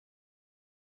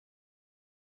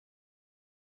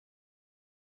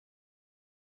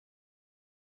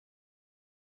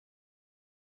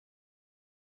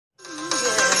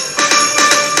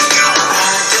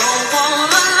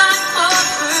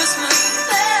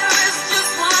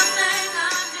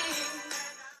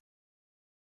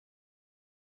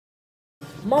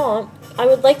Mom, I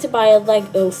would like to buy a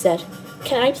Lego set.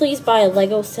 Can I please buy a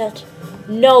Lego set?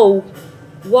 No.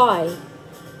 Why?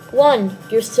 1,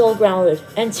 you're still grounded.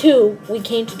 And 2, we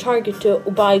came to Target to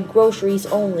buy groceries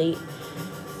only.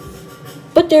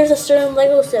 But there's a certain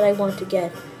Lego set I want to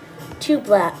get. Too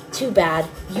bad.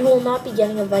 You will not be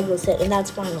getting a Lego set, and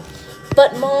that's final.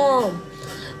 But Mom,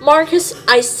 Marcus,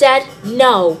 I said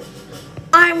no.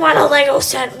 I want a Lego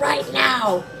set right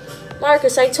now.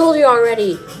 Marcus, I told you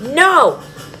already. No!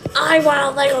 I want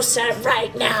a Lego set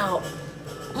right now.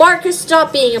 Marcus,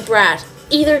 stop being a brat.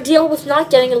 Either deal with not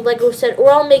getting a Lego set,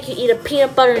 or I'll make you eat a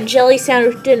peanut butter and jelly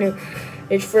sandwich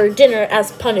for dinner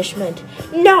as punishment.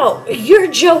 No,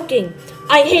 you're joking.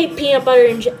 I hate peanut butter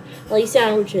and jelly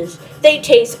sandwiches. They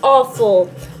taste awful.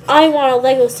 I want a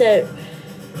Lego set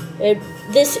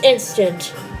this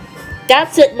instant.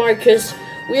 That's it, Marcus.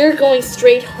 We're going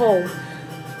straight home.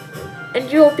 And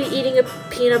you'll be eating a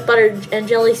peanut butter and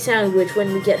jelly sandwich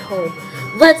when we get home.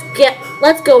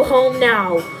 Let's go home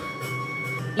now.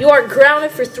 You are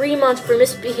grounded for 3 months for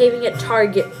misbehaving at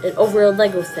Target over a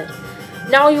Lego set.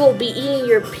 Now you will be eating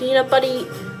your peanut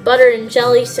butter and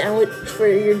jelly sandwich for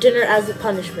your dinner as a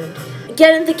punishment.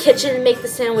 Get in the kitchen and make the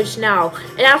sandwich now.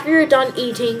 And after you're done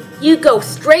eating, you go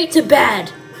straight to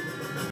bed.